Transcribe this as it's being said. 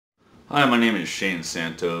Hi, my name is Shane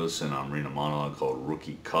Santos, and I'm reading a monologue called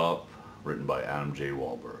Rookie Cop, written by Adam J.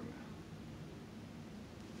 Wahlberg.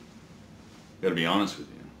 Gotta be honest with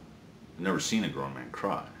you, I've never seen a grown man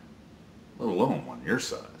cry, let alone one your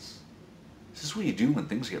size. Is this what you do when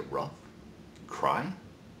things get rough? You cry?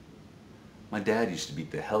 My dad used to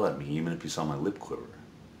beat the hell out of me even if he saw my lip quiver.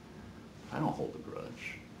 I don't hold a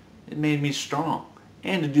grudge. It made me strong.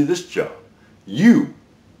 And to do this job, you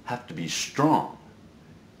have to be strong.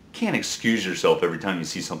 Can't excuse yourself every time you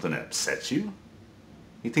see something that upsets you.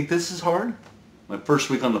 You think this is hard? My first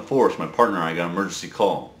week on the force, my partner and I got an emergency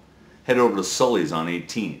call. Headed over to Sully's on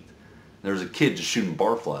 18th. There was a kid just shooting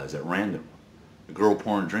barflies at random. The girl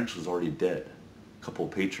pouring drinks was already dead. A couple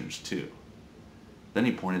of patrons too. Then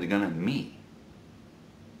he pointed a gun at me.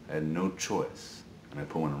 I had no choice, and I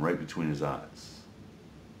put one right between his eyes.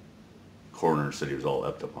 The coroner said he was all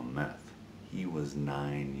effed up on meth. He was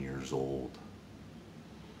 9 years old.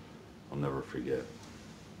 I'll never forget.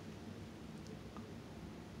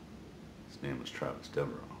 His name was Travis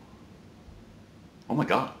Devereaux. Oh my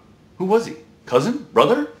God, who was he? Cousin?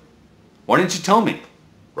 Brother? Why didn't you tell me?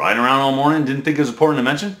 Riding around all morning, didn't think it was important to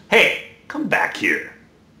mention? Hey, come back here.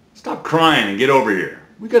 Stop crying and get over here.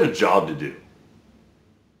 We got a job to do.